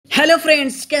Hello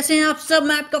friends, कैसे हैं आप सब।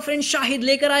 मैं आपका फ्रेंड शाहिद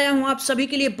लेकर आया हूं आप सभी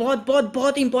के लिए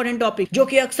बहुत इंपॉर्टेंट टॉपिक जो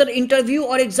कि अक्सर इंटरव्यू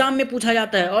और एग्जाम में पूछा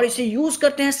जाता है और इसे यूज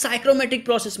करते हैं साइक्रोमेट्रिक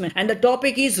प्रोसेस में। And the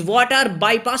topic is what are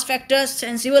bypass factor,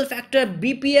 sensible factor,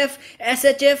 BPF,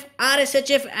 SHF,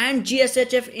 आरएसएचएफ and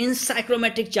जीएसएचएफ in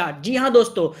psychrometric chart. जी हाँ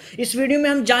दोस्तों, इस वीडियो में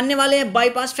हम जानने वाले हैं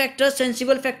बाईपास फैक्टर,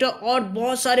 सेंसिबल फैक्टर और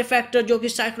बहुत सारे फैक्टर जो कि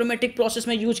साइक्रोमेट्रिक प्रोसेस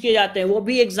में यूज किए जाते हैं, वो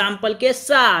भी एग्जाम्पल के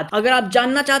साथ। अगर आप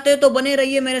जानना चाहते हैं तो बने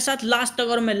रहिए मेरे साथ लास्ट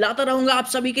तक और मैं लाता रहूंगा आप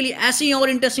सभी के लिए ऐसे ही और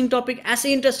इंटरेस्टिंग टॉपिक,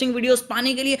 ऐसे इंटरेस्टिंग वीडियोस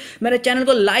पाने के लिए मेरे चैनल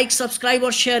को लाइक, सब्सक्राइब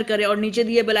और शेयर करें और नीचे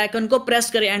दिए बेल आइकन को प्रेस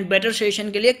करें एंड बेटर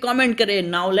सेशन के लिए कमेंट करें।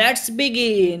 Now let's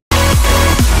begin.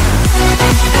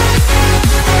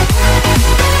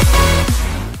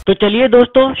 तो चलिए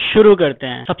दोस्तों शुरू करते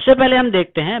हैं। सबसे पहले हम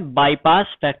देखते हैं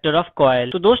बाईपास फैक्टर ऑफ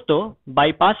कॉइल। तो दोस्तों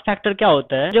बाईपास फैक्टर क्या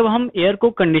होता है? जब हम एयर को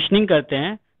कंडीशनिंग करते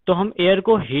हैं तो हम एयर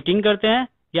को हीटिंग करते हैं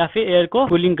या फिर एयर को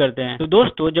कूलिंग करते हैं। तो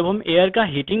दोस्तों जब हम एयर का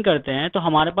हीटिंग करते हैं तो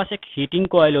हमारे पास एक हीटिंग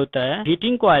कॉइल होता है।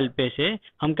 हीटिंग कॉइल पे से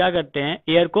हम क्या करते हैं,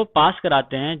 एयर को पास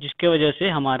कराते हैं, जिसके वजह से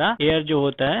हमारा एयर जो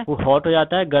होता है वो हॉट हो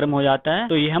जाता है, गर्म हो जाता है।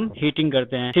 तो ये हम हीटिंग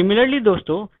करते हैं। सिमिलरली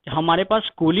दोस्तों हमारे पास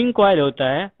कूलिंग कॉइल होता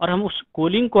है और हम उस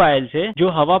कूलिंग कॉइल से जो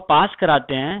हवा पास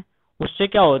कराते हैं उससे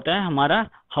क्या होता है, हमारा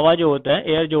हवा जो होता है,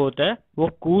 एयर जो होता है वो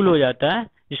कूल हो जाता है,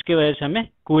 जिसकी वजह से हमें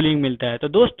कूलिंग मिलता है। तो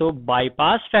दोस्तों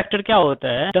बाईपास फैक्टर क्या होता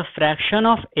है? The fraction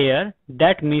of air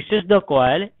that Mrs the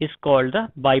coil is called the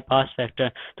bypass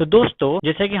factor. तो दोस्तों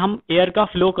जैसे कि हम एयर का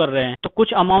फ्लो कर रहे हैं तो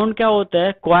कुछ अमाउंट क्या होता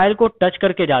है, कॉइल को टच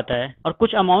करके जाता है और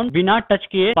कुछ अमाउंट बिना टच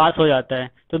किए पास हो जाता है।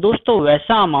 तो दोस्तों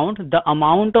वैसा amount, the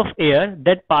amount of air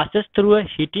that passes through a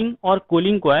heating और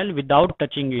cooling coil without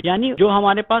touching it, यानी जो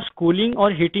हमारे पास कूलिंग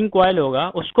और हीटिंग कॉइल होगा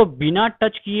उसको बिना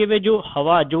टच किए हुए जो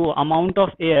हवा, जो अमाउंट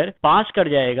ऑफ एयर पास कर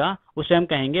जाएगा उसे हम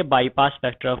कहेंगे बाईपास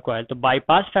फैक्टर ऑफ कॉइल। तो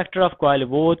बाईपास फैक्टर ऑफ कॉइल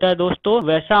वो होता है दोस्तों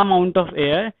वैसा अमाउंट ऑफ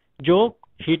एयर जो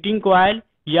हीटिंग कॉइल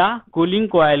या कूलिंग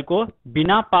कॉइल को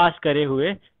बिना पास करे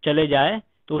हुए चले जाए,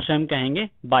 तो उसे हम कहेंगे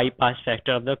bypass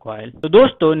factor of the coil. तो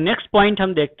दोस्तों नेक्स्ट पॉइंट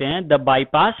हम देखते हैं, the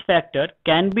bypass factor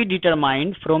can be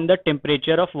determined from the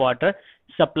temperature of water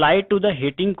supplied to the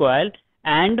heating coil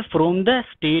and from the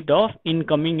state of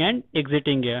incoming and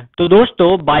exiting air. तो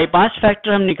दोस्तों bypass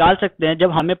factor हम निकाल सकते हैं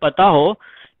जब हमें पता हो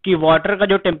कि वाटर का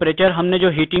जो टेम्परेचर हमने जो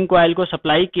हीटिंग कॉइल को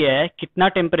सप्लाई किया है कितना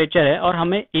टेम्परेचर है और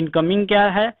हमें इनकमिंग क्या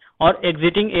है और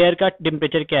एग्जिटिंग एयर का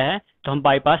टेम्परेचर क्या है, तो हम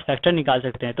बाईपास फैक्टर निकाल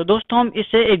सकते हैं। तो दोस्तों हम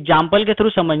इसे एग्जांपल के थ्रू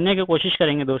समझने की कोशिश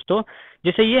करेंगे दोस्तों।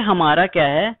 जैसे ये हमारा क्या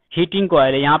है, हीटिंग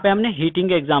कॉइल है। यहाँ पे हमने हीटिंग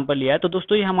का एग्जांपल लिया है। तो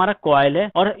दोस्तों ये हमारा कॉइल है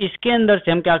और इसके अंदर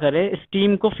से हम क्या कर रहे हैं,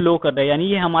 स्टीम को फ्लो कर रहे हैं, यानी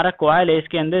ये हमारा कॉइल है,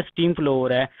 इसके अंदर स्टीम फ्लो हो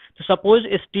रहा है। तो सपोज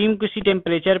स्टीम किसी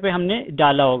टेम्परेचर पे हमने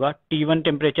डाला होगा, T1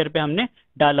 टेम्परेचर पे हमने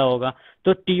डाला होगा।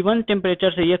 तो T1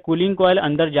 टेम्परेचर से ये कूलिंग कॉइल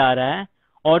अंदर जा रहा है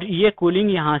और ये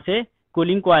कूलिंग यहाँ से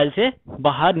कूलिंग कॉइल से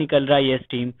बाहर निकल रहा है। ये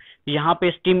स्टीम यहाँ पे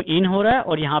स्टीम इन हो रहा है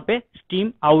और यहाँ पे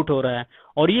स्टीम आउट हो रहा है।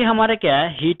 और ये हमारा क्या है,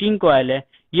 हीटिंग कॉइल है।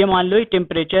 ये मान लो ये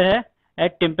टेम्परेचर है,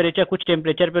 एट टेम्परेचर कुछ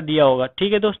टेम्परेचर पर दिया होगा,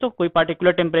 ठीक है दोस्तों, कोई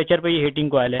पार्टिकुलर टेम्परेचर पे ये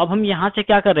हीटिंग कॉइल है। अब हम यहाँ से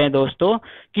क्या कर रहे हैं दोस्तों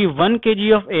कि 1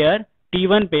 kg ऑफ एयर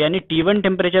T1 पे, यानी T1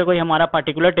 टेम्परेचर कोई हमारा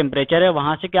पार्टिकुलर टेम्परेचर है,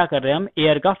 वहां से क्या कर रहे हैं हम,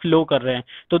 एयर का फ्लो कर रहे हैं।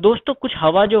 तो दोस्तों कुछ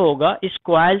हवा जो होगा इस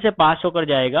कॉइल से पास होकर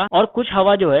जाएगा और कुछ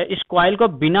हवा जो है इस कॉइल को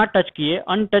बिना टच किए,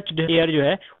 अनटच्ड एयर जो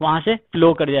है वहां से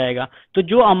फ्लो कर जाएगा। तो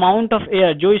जो अमाउंट ऑफ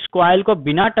एयर जो इस कॉइल को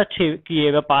बिना टच किए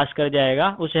हुए पास कर जाएगा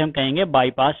उसे हम कहेंगे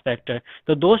बाईपास फैक्टर।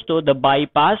 तो दोस्तों the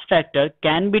bypass factor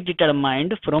can be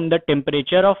determined from the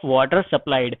temperature of water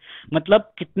supplied, मतलब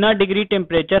कितना डिग्री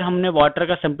टेम्परेचर हमने वाटर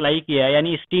का सप्लाई किया है,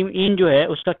 यानी स्टीम इन जो है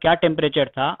उसका क्या टेम्परेचर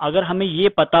था। अगर हमें ये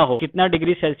पता हो कितना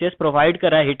डिग्री सेल्सियस प्रोवाइड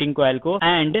करा है हीटिंग कॉइल को,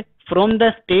 and from the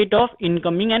state of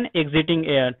incoming and exiting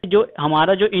air, जो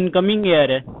हमारा जो इनकमिंग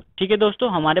एयर है, ठीक है दोस्तों,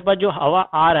 हमारे पास जो हवा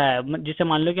आ रहा है, जिसे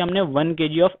मान लो कि हमने 1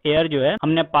 kg ऑफ एयर जो है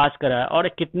हमने पास करा है और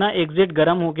कितना एग्जिट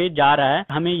गर्म होके जा रहा है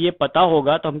हमें ये पता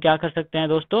होगा, तो हम क्या कर सकते हैं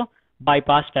दोस्तों,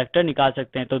 बाईपास फैक्टर निकाल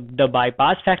सकते हैं। तो the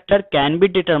bypass factor can be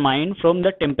determined from the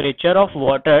temperature of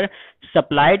water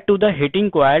supplied to the heating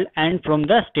coil and from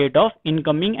the state of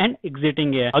incoming and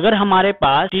exiting air. अगर हमारे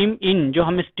पास स्टीम इन, जो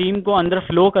हम स्टीम को अंदर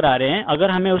फ्लो करा रहे हैं, अगर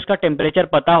हमें उसका टेम्परेचर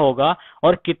पता होगा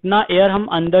और कितना एयर हम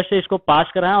अंदर से इसको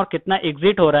पास कर रहे हैं और कितना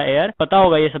एग्जिट हो रहा है एयर पता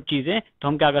होगा, ये सब चीजें, तो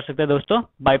हम क्या कर सकते हैं दोस्तों,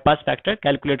 बाईपास फैक्टर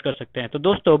कैलकुलेट कर सकते हैं। तो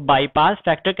दोस्तों bypass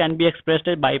factor can be expressed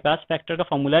as, bypass factor का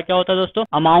फॉर्मूला क्या होता है दोस्तों,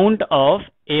 amount of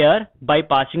air by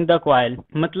passing the coil,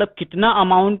 मतलब कितना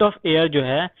अमाउंट ऑफ एयर जो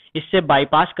है इससे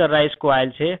बाईपास कर रहा है इस कॉइल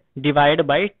से, divide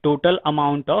by total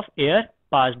amount of air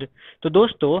passed. तो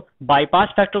दोस्तों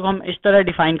बाईपास फैक्टर को हम इस तरह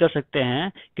डिफाइन कर सकते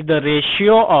हैं कि the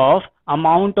ratio of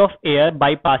amount of air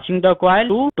by passing the coil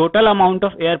to total amount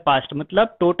of air passed,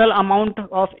 मतलब टोटल अमाउंट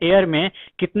ऑफ एयर में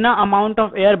कितना अमाउंट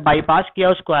ऑफ एयर बाईपास किया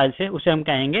उस कॉइल से, उसे हम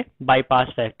कहेंगे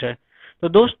बाईपास फैक्टर। तो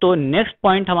दोस्तों नेक्स्ट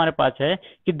पॉइंट हमारे पास है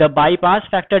कि the bypass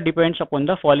factor depends upon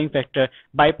the following factor.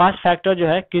 Bypass factor जो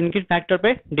है किन किन फैक्टर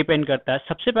पे डिपेंड करता है।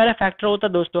 सबसे पहला फैक्टर होता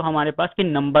है दोस्तों हमारे पास कि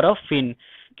नंबर ऑफ फिन,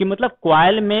 कि मतलब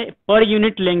कॉइल में पर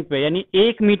यूनिट लेंथ पे यानी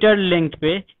 1 मीटर लेंथ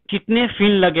पे कितने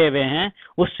फिन लगे हुए हैं,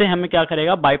 उससे हमें क्या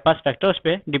करेगा बाईपास फैक्टर उस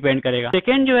पर डिपेंड करेगा।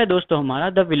 सेकेंड जो है दोस्तों हमारा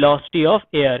द वेलोसिटी ऑफ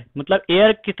एयर, मतलब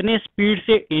एयर कितने स्पीड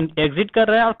से एग्जिट कर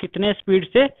रहा है और कितने स्पीड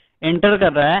से एंटर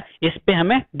कर रहा है, इस पे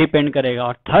हमें डिपेंड करेगा।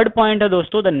 और थर्ड पॉइंट है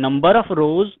दोस्तों the number of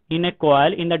rose in A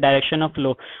coil in the direction of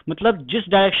flow, मतलब जिस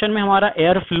डायरेक्शन में हमारा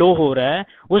एयर फ्लो हो रहा है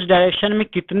उस डायरेक्शन में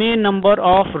कितने नंबर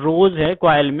ऑफ रोज है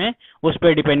कॉइल में, उस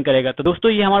पर डिपेंड करेगा। तो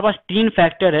दोस्तों ये हमारे पास 3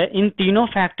 फैक्टर है, इन तीनों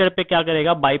फैक्टर पे क्या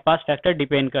करेगा बाईपास फैक्टर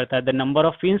डिपेंड करता है। The number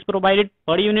of fins provided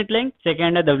per unit length,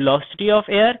 second है the velocity of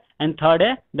air, and third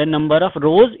है the number of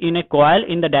rose in A coil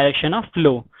in the direction of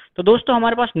flow. तो दोस्तों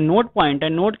हमारे पास नोट पॉइंट है,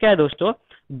 note क्या है दोस्तों,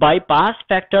 bypass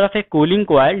factor of A cooling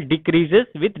coil decreases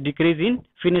with decrease in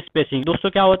fin spacing. दोस्तों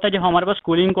क्या होता है जब हमारे पास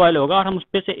कूलिंग कॉइल होगा और हम उस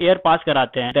पे से एयर पास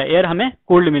कराते हैं, एयर हमें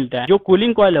कोल्ड मिलता है। जो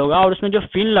कूलिंग कॉइल होगा और उसमें जो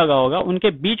फिन लगा होगा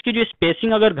उनके बीच की जो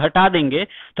स्पेसिंग अगर घटा देंगे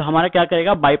तो हमारा क्या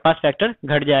करेगा बाईपास फैक्टर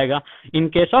घट जाएगा in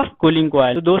case of cooling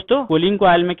coil. तो दोस्तों कूलिंग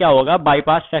कॉइल में क्या होगा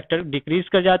बाईपास फैक्टर डिक्रीज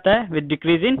कर जाता है with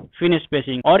decrease in fin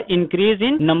spacing और इंक्रीज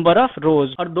इन नंबर ऑफ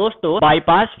रोज। और दोस्तों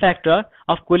bypass factor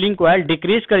of cooling coil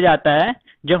decrease कर जाता है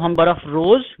जब हम नंबर ऑफ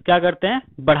रोज क्या करते हैं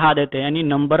बढ़ा देते हैं, यानी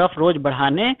नंबर ऑफ रोज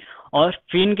बढ़ाने और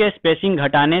फिन के स्पेसिंग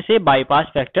घटाने से बाईपास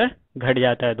फैक्टर घट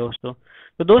जाता है दोस्तों।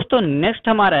 तो दोस्तों नेक्स्ट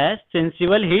हमारा है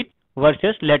sensible heat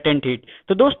versus latent heat.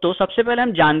 तो दोस्तों सबसे पहले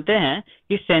हम जानते हैं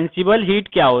कि सेंसिबल हीट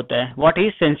क्या होता है। What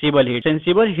is sensible heat?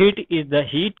 Sensible heat is the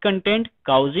heat content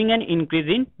causing an increase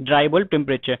in dry bulb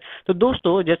temperature. तो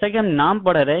दोस्तों जैसा कि हम नाम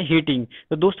पढ़ रहे हैं हीटिंग,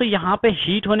 तो दोस्तों यहाँ पे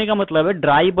हीट होने का मतलब है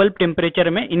ड्राई बल्ब टेम्परेचर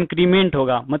में इंक्रीमेंट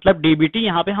होगा, मतलब डीबीटी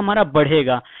यहाँ पे हमारा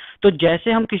बढ़ेगा। तो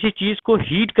जैसे हम किसी चीज को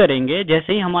हीट करेंगे,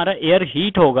 जैसे ही हमारा एयर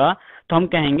हीट होगा तो हम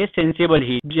कहेंगे सेंसिबल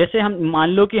हीट। जैसे हम मान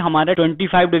लो कि हमारा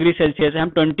 25 डिग्री सेल्सियस है, हम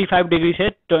 25 डिग्री से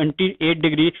 28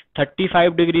 डिग्री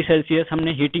 35 डिग्री सेल्सियस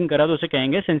हमने हीटिंग करा तो उसे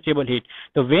कहेंगे सेंसिबल हीट।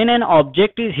 तो when an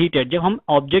object is heated, जब हम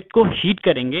ऑब्जेक्ट को हीट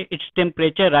करेंगे इट्स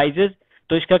टेम्परेचर राइजेस,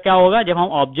 तो इसका क्या होगा जब हम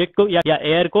ऑब्जेक्ट को या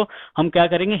एयर को हम क्या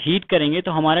करेंगे हीट करेंगे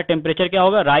तो हमारा टेम्परेचर क्या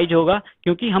होगा राइज होगा,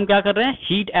 क्योंकि हम क्या कर रहे हैं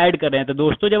हीट ऐड कर रहे हैं। तो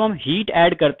दोस्तों जब हम हीट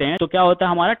ऐड करते हैं तो क्या होता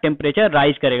है हमारा टेम्परेचर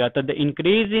राइज करेगा। तो the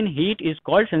increase in heat is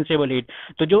called sensible heat.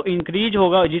 तो जो इंक्रीज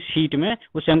होगा जिस हीट में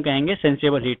उसे हम कहेंगे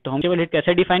सेंसिबल हीट। तो हम सेंसिबल हीट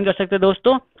कैसे डिफाइन कर सकते हैं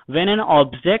दोस्तों? When an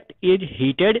object is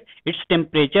heated its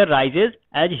temperature rises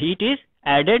as heat is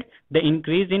added, the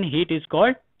increase in heat is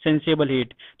called sensible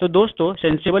heat. तो दोस्तों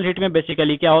सेंसिबल हीट में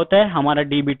बेसिकली क्या होता है हमारा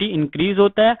डीबीटी इंक्रीज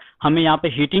होता है, हमें यहाँ पे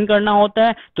हीटिंग करना होता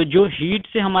है, तो जो हीट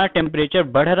से हमारा टेम्परेचर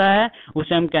बढ़ रहा है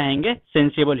उसे हम कहेंगे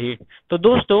सेंसिबल हीट। तो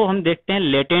दोस्तों हम देखते हैं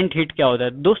लेटेंट हीट क्या होता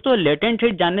है। दोस्तों लेटेंट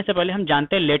हीट जानने से पहले हम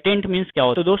जानते हैं लेटेंट मीन्स क्या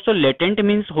होता है। तो दोस्तों लेटेंट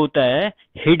मीन्स होता है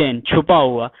हिडन, छुपा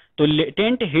हुआ। तो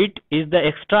latent heat is the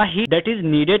extra heat that is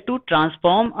needed to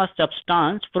transform a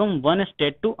substance from one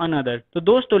state to another. तो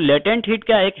दोस्तों लेटेंट हीट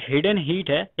क्या एक हिडन हीट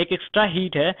है, एक एक्स्ट्रा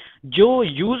हीट है जो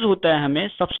यूज होता है हमें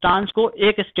सब्सटेंस को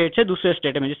एक स्टेट से दूसरे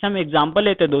स्टेट में। जैसे हम एग्जांपल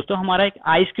लेते हैं दोस्तों, हमारा एक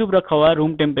आइस क्यूब रखा हुआ है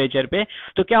रूम टेम्परेचर पे,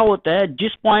 तो क्या होता है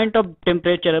जिस पॉइंट ऑफ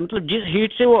टेम्परेचर मतलब जिस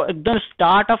हीट से वो एकदम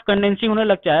स्टार्ट ऑफ कंडेंसिंग होने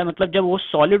लगता है, मतलब जब वो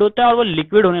सॉलिड होता है और वो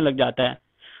लिक्विड होने लग जाता है,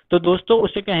 तो दोस्तों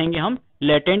उसे कहेंगे हम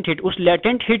लेटेंट हीट। उस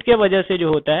लेटेंट हीट के वजह से जो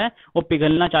होता है वो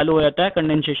पिघलना चालू हो जाता है,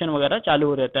 कंडेंसेशन वगैरह चालू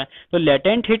हो जाता है। तो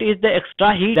latent heat is the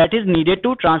extra heat that is needed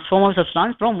to transform a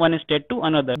substance from one state to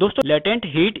another. दोस्तों latent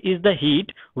heat is the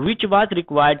heat which was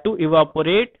required to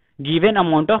evaporate given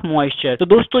amount of moisture. तो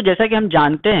दोस्तों जैसा कि हम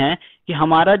जानते हैं कि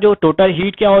हमारा जो टोटल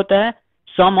हीट क्या होता है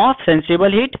सम of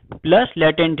sensible heat plus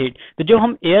latent heat. तो जो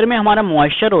हम एयर में हमारा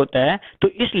मॉइस्चर होता है तो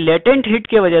इस लेटेंट हीट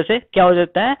के वजह से क्या हो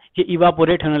जाता है ये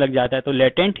इवापोरेट होने लग जाता है। तो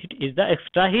latent heat is the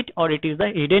extra heat और it is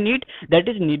the hidden heat that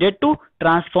is needed to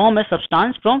transform a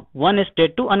substance from one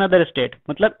state to another state,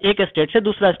 मतलब एक स्टेट से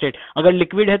दूसरा स्टेट। अगर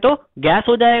लिक्विड है तो गैस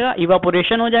हो जाएगा,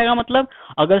 इवापोरेशन हो जाएगा, मतलब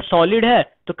अगर सॉलिड है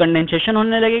तो कंडेंसेशन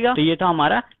होने लगेगा। तो ये था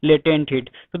हमारा लेटेंट हीट।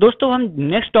 तो दोस्तों हम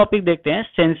नेक्स्ट टॉपिक देखते हैं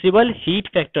सेंसिबल हीट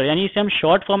फैक्टर, यानी इसे हम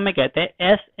शॉर्ट फॉर्म में कहते हैं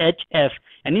SHF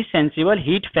यानी सेंसिबल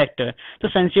हीट फैक्टर। तो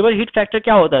सेंसिबल हीट फैक्टर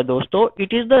क्या होता है दोस्तों?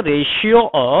 It is the ratio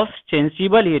of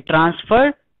sensible heat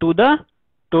transfer to the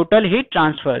total heat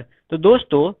transfer. तो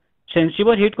दोस्तों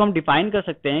सेंसिबल हीट को हम डिफाइन कर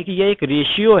सकते हैं कि ये एक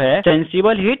रेशियो है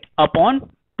sensible heat upon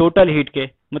total heat के।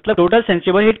 मतलब टोटल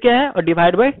सेंसिबल हीट क्या है और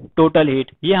डिवाइड बाय टोटल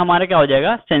हीट, ये हमारा क्या हो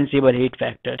जाएगा सेंसिबल हीट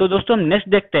फैक्टर। तो दोस्तों हम नेक्स्ट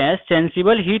देखते हैं,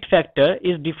 sensible heat factor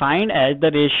is defined as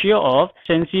the ratio of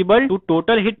sensible to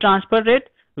total heat transfer rate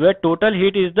where total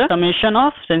heat is the summation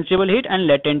of sensible heat and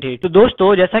latent heat। तो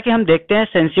दोस्तों जैसा कि हम देखते हैं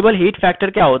सेंसिबल हीट फैक्टर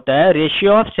क्या होता है,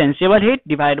 ratio of sensible heat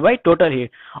divide by total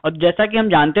heat. और जैसा कि हम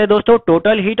जानते हैं दोस्तों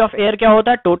टोटल हीट ऑफ एयर क्या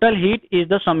होता है, total heat is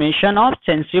the summation of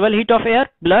sensible heat of air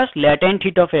plus latent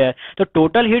heat of air. तो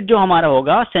टोटल हीट जो हमारा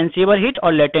होगा सेंसिबल हीट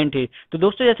और लेटेंट हीट। तो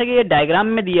दोस्तों जैसा कि ये डायग्राम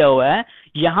में दिया हुआ है,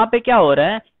 यहाँ पे क्या हो रहा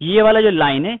है, ये वाला जो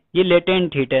लाइन है ये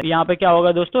लेटेंट हीट है, यहाँ पे क्या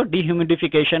होगा दोस्तों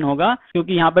डिह्यूमिडिफिकेशन होगा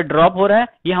क्योंकि यहाँ पे ड्रॉप हो रहा है।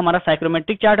 ये हमारा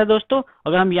साइक्रोमेट्रिक चार्ट है दोस्तों,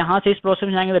 अगर हम यहाँ से इस प्रोसेस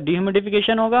में जाएंगे तो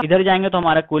डिह्यूमिडिफिकेशन होगा, इधर जाएंगे तो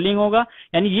हमारा कूलिंग होगा,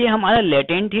 यानी ये हमारा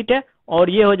लेटेंट हीट है और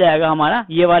ये हो जाएगा हमारा,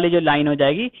 ये वाली जो लाइन हो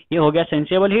जाएगी ये हो गया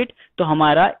सेंसिबल हीट। तो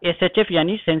हमारा SHF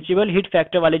यानी सेंसिबल हीट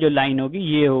फैक्टर वाली जो लाइन होगी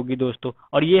ये होगी दोस्तों,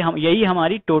 और ये यही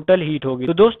हमारी टोटल हीट होगी।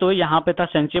 तो दोस्तों यहाँ पे था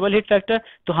सेंसिबल हीट फैक्टर,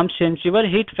 तो हम सेंसिबल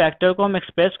हीट फैक्टर को हम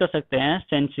एक्सप्रेस कर सकते हैं,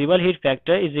 sensible heat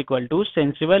factor is equal to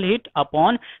sensible heat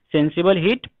upon sensible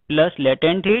heat plus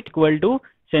latent heat equal to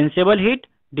sensible heat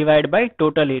divide by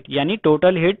total heat, यानी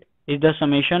total heat is the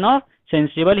summation of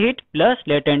sensible heat plus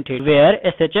latent heat, where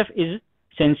SHF is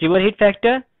sensible heat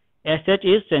factor, SH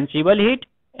is sensible heat,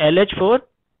 LH for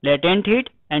latent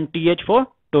heat and TH for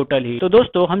total heat. तो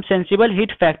दोस्तों हम sensible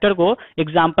heat factor को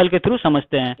example के through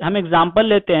समझते हैं। हम example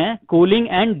लेते हैं कूलिंग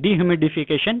एंड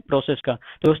डिह्यूमिडिफिकेशन प्रोसेस का।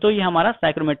 दोस्तों ये हमारा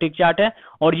साइक्रोमेट्रिक चार्ट है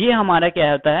और ये हमारा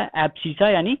क्या होता है एब्सिसा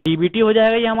यानी DBT हो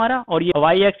जाएगा ये हमारा, और ये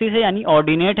वाई एक्सिस है यानी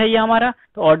ऑर्डिनेट है ये हमारा।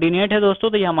 तो ऑर्डिनेट है दोस्तों,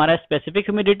 तो ये हमारा स्पेसिफिक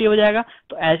ह्यूमिडिटी हो जाएगा।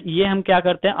 तो ये हम क्या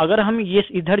करते हैं, अगर हम ये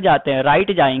इधर जाते हैं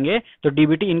राइट जाएंगे तो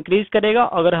DBT इंक्रीज करेगा,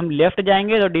 अगर हम लेफ्ट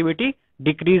जाएंगे तो DBT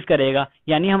डिक्रीज करेगा,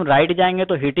 यानी हम राइट जाएंगे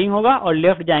तो हीटिंग होगा और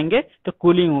लेफ्ट जाएंगे तो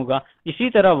कूलिंग होगा। इसी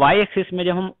तरह वाई एक्सिस में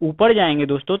जब हम ऊपर जाएंगे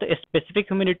दोस्तों तो स्पेसिफिक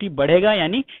ह्यूमिडिटी बढ़ेगा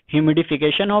यानी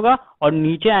ह्यूमिडिफिकेशन होगा, और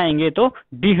नीचे आएंगे तो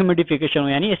डिह्यूमिडिफिकेशन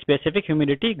होगा यानी स्पेसिफिक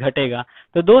ह्यूमिडिटी घटेगा।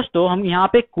 तो दोस्तों हम यहाँ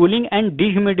पे कूलिंग एंड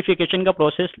डिह्यूमिडिफिकेशन का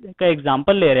प्रोसेस का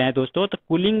एग्जांपल ले रहे हैं दोस्तों। तो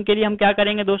कूलिंग के लिए हम क्या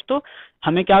करेंगे दोस्तों,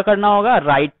 हमें क्या करना होगा,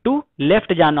 राइट टू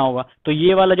लेफ्ट जाना होगा। तो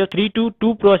ये वाला जो 3 to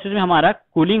 2 प्रोसेस में हमारा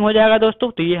कूलिंग हो जाएगा दोस्तों,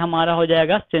 तो ये हमारा हो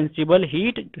जाएगा सेंसिबल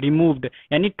हीट रिमूव्ड,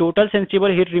 यानी टोटल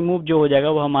सेंसिबल हीट रिमूव जो हो जाएगा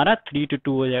वो हमारा 3 to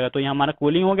 2 हो जाएगा। तो ये हमारा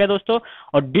कूलिंग हो गया दोस्तों।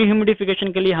 और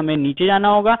डिह्यूमिडिफिकेशन के लिए हमें नीचे जाना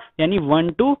होगा, यानी 1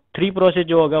 to 3 प्रोसेस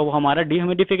जो होगा वो हमारा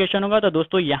डिह्यूमिडिफिकेशन होगा। तो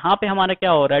दोस्तों यहाँ पे हमारा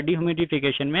क्या हो रहा है,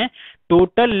 डिह्यूमिडिफिकेशन में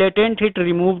टोटल लेटेंट हीट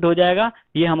रिमूव्ड हो जाएगा,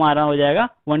 ये हमारा हो जाएगा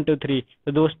 1 to 3।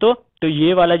 तो दोस्तों तो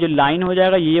ये वाला जो लाइन हो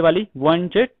जाएगा, ये वाली 1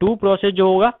 से 2 प्रोसेस जो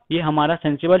होगा ये हमारा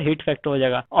सेंसिबल हीट फैक्टर हो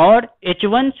जाएगा। और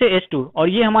H1 से H2, और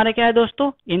ये हमारा क्या है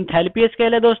दोस्तों, इंथैल्पी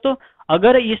स्केल है दोस्तों।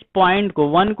 अगर इस पॉइंट को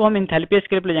 1 को हम इंथैल्पी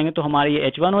स्केल पे ले जाएंगे तो हमारा ये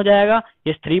H1 हो जाएगा,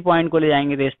 इस 3 पॉइंट को ले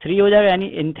जाएंगे तो H3 हो जाएगा यानी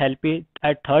इंथैल्पी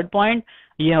एट थर्ड पॉइंट,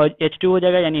 ये H2 हो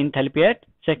जाएगा यानी इंथैल्पी एट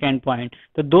सेकेंड पॉइंट।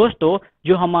 तो दोस्तों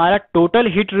जो हमारा टोटल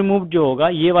हीट रिमूव जो होगा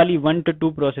ये वाली 1 to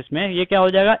 2 प्रोसेस में ये क्या हो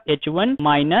जाएगा, H1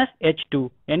 माइनस H2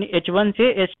 यानी H1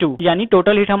 से H2, यानी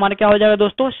टोटल हीट हमारा क्या हो जाएगा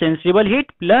दोस्तों, sensible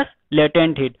heat plus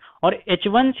latent heat. और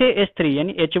H1 से H3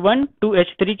 यानी H1 to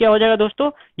H3 क्या हो जाएगा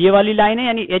दोस्तों, ये वाली लाइन है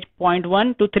यानी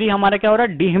H.1 to 3 हमारा क्या हो रहा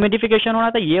है, डिह्यूमिडिफिकेशन हो रहा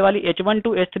था। ये वाली H1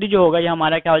 to H3 जो होगा ये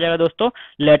हमारा क्या हो जाएगा दोस्तों,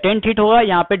 लेटेंट हीट होगा,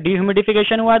 यहाँ पे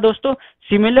डिह्यूमिडिफिकेशन हुआ है दोस्तों।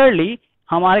 सिमिलरली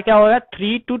हमारा क्या हो रहा है,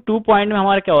 3 to 2 पॉइंट में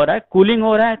हमारा क्या हो रहा है, कूलिंग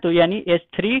हो रहा है। तो यानी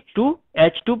H3 to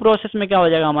H2 प्रोसेस में क्या हो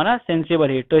जाएगा हमारा सेंसिबल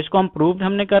हीट। तो इसको हम प्रूव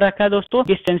हमने कर रखा है दोस्तों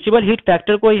कि सेंसिबल हीट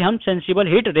फैक्टर को ही हम सेंसिबल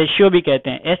हीट रेशियो भी कहते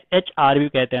हैं, SHR भी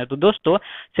कहते हैं। तो दोस्तों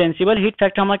सेंसिबल हीट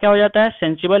फैक्टर हमारा क्या हो जाता है,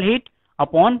 sensible heat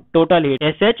upon total heat,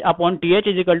 SH upon TH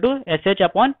is equal to SH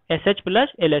upon SH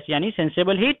plus LH, यानी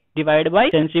sensible heat divide by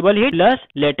sensible heat plus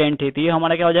latent heat, ये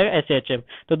हमारा क्या हो जाएगा SHF।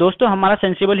 तो दोस्तों हमारा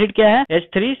सेंसिबल हीट क्या है,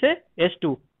 H3 से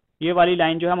H2, ये वाली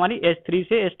लाइन जो है हमारी H3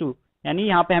 से H2, यानी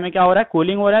यहाँ पे हमें क्या हो रहा है,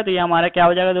 कूलिंग हो रहा है। तो ये हमारा क्या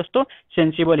हो जाएगा दोस्तों,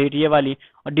 सेंसिबल हीट ये वाली,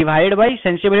 और डिवाइड बाय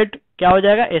सेंसिबल हीट क्या हो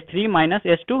जाएगा, H3 माइनस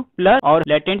H2 प्लस, और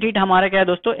लेटेंट हीट हमारा क्या है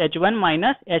दोस्तों, H1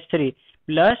 minus H3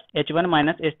 plus H1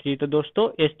 minus H3। तो दोस्तों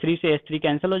H3 से H3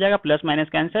 कैंसिल हो जाएगा, प्लस माइनस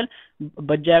कैंसिल,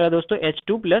 बच जाएगा दोस्तों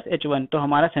H2 प्लस H1। तो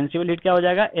हमारा सेंसिबल हीट क्या हो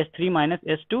जाएगा, H3 minus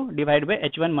H2 divide by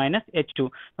H1 minus H2।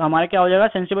 तो हमारा क्या हो जाएगा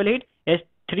sensible heat,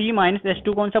 H3 minus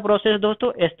H2 कौन सा प्रोसेस है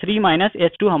दोस्तों, H3 माइनस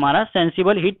H2 हमारा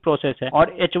सेंसिबल हीट प्रोसेस है,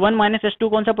 और H1 माइनस H2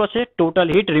 कौन सा प्रोसेस, टोटल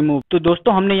हीट रिमूव। तो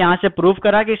दोस्तों हमने यहाँ से प्रूव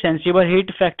करा कि sensible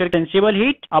heat factor sensible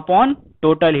heat upon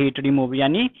total heat remove,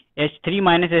 यानी H3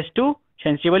 minus H2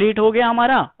 sensible heat हो गया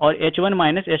हमारा, और H1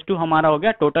 माइनस H2 हमारा हो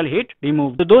गया टोटल हीट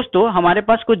रिमूव। तो दोस्तों हमारे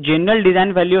पास कुछ general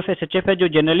design value of SHF है जो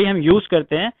जनरली हम यूज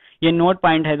करते हैं, ये नोट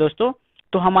पॉइंट है दोस्तों।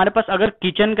 तो हमारे पास अगर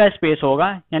किचन का स्पेस होगा,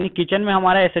 यानी किचन में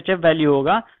हमारा SHF वैल्यू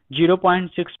होगा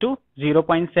 0.6 to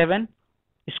 0.7,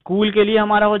 स्कूल के लिए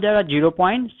हमारा हो जाएगा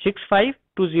 0.65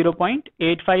 टू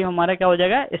 0.85 हमारा क्या हो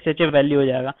जाएगा, SHF वैल्यू हो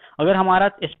जाएगा। अगर हमारा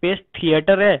स्पेस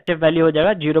थिएटर है, SHF वैल्यू हो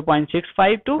जाएगा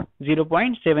 0.65 टू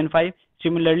 0.75।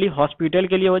 सिमिलरली हॉस्पिटल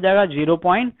के लिए हो जाएगा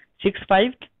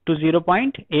 0.65 टू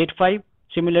 0.85।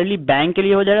 सिमिलरली बैंक के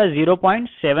लिए हो जाएगा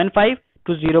 0.75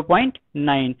 टू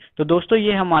 0.9। तो दोस्तों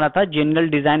ये हमारा था general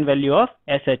design value of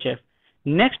SHF।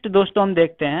 Next दोस्तों हम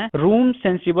देखते हैं रूम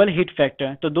सेंसिबल हीट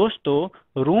फैक्टर। तो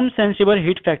दोस्तों रूम सेंसिबल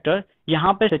हीट फैक्टर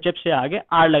यहाँ पे SHF से आगे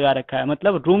R लगा रखा है,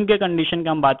 मतलब रूम के कंडीशन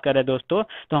का हम बात कर रहे हैं दोस्तों।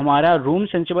 तो हमारा रूम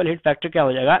सेंसिबल हीट फैक्टर क्या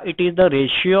हो जाएगा, it is the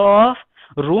ratio of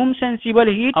room sensible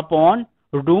heat upon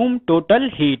room total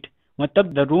heat.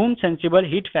 मतलब the room sensible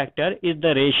heat factor is the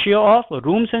ratio of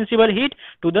room sensible heat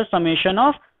to the summation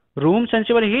of room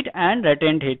sensible heat and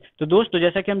latent heat. तो दोस्तों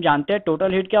जैसा कि हम जानते हैं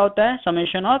total heat क्या होता है,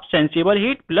 summation of sensible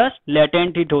heat plus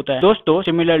latent heat होता है। दोस्तों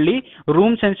similarly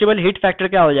room sensible heat factor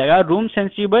क्या हो जाएगा, room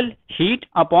sensible heat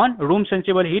upon room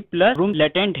sensible heat plus room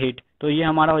latent heat. तो ये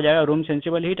हमारा हो जाएगा room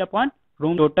sensible heat upon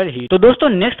room total heat. तो दोस्तों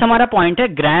नेक्स्ट हमारा पॉइंट है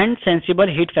ग्रैंड सेंसिबल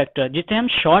हीट फैक्टर, जिसे हम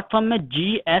शॉर्ट फॉर्म में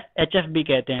GSHF भी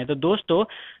कहते हैं। तो दोस्तों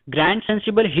ग्रैंड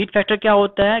सेंसिबल हीट फैक्टर क्या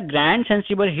होता है, grand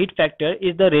sensible heat factor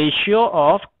is the ratio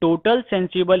of total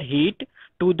sensible heat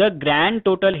to the grand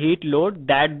total heat load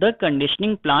that the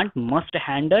conditioning plant must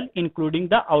handle including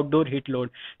the outdoor heat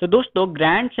load। तो दोस्तों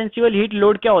grand sensible heat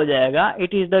load क्या हो जाएगा,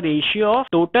 it is the ratio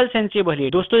of total sensible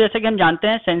heat। दोस्तों जैसे कि हम जानते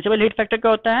हैं sensible heat factor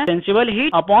क्या होता है, sensible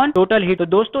heat upon total heat। तो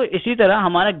दोस्तों इसी तरह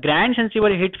हमारा grand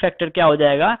sensible heat factor क्या हो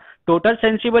जाएगा, total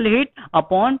sensible heat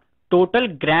upon total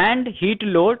grand heat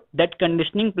load that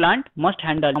conditioning plant must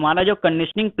handle. हमारा जो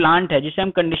कंडीशनिंग प्लांट है जिसे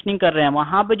हम कंडीशनिंग कर रहे हैं,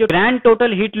 वहां पे जो ग्रैंड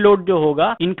टोटल हीट लोड जो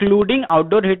होगा इंक्लूडिंग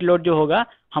आउटडोर हीट लोड जो होगा,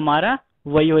 हमारा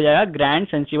वही हो जाएगा ग्रैंड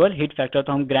सेंसिबल हीट फैक्टर।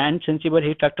 तो हम ग्रैंड सेंसिबल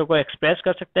हीट फैक्टर को एक्सप्रेस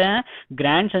कर सकते हैं,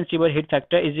 grand sensible heat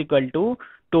factor is equal to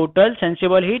total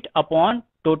sensible heat upon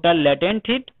total latent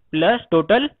heat plus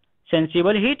total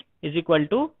sensible heat is equal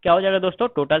to क्या हो जाएगा दोस्तों,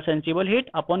 total sensible heat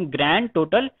upon grand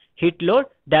total heat load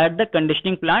that the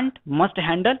conditioning plant must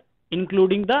handle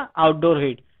including the outdoor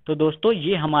heat. तो दोस्तों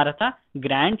ये हमारा था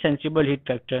grand sensible heat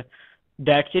factor.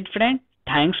 That's it friend,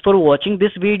 thanks for watching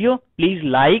this video. Please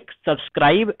like,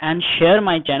 subscribe and share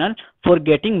my channel for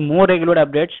getting more regular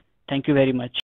updates. Thank you very much.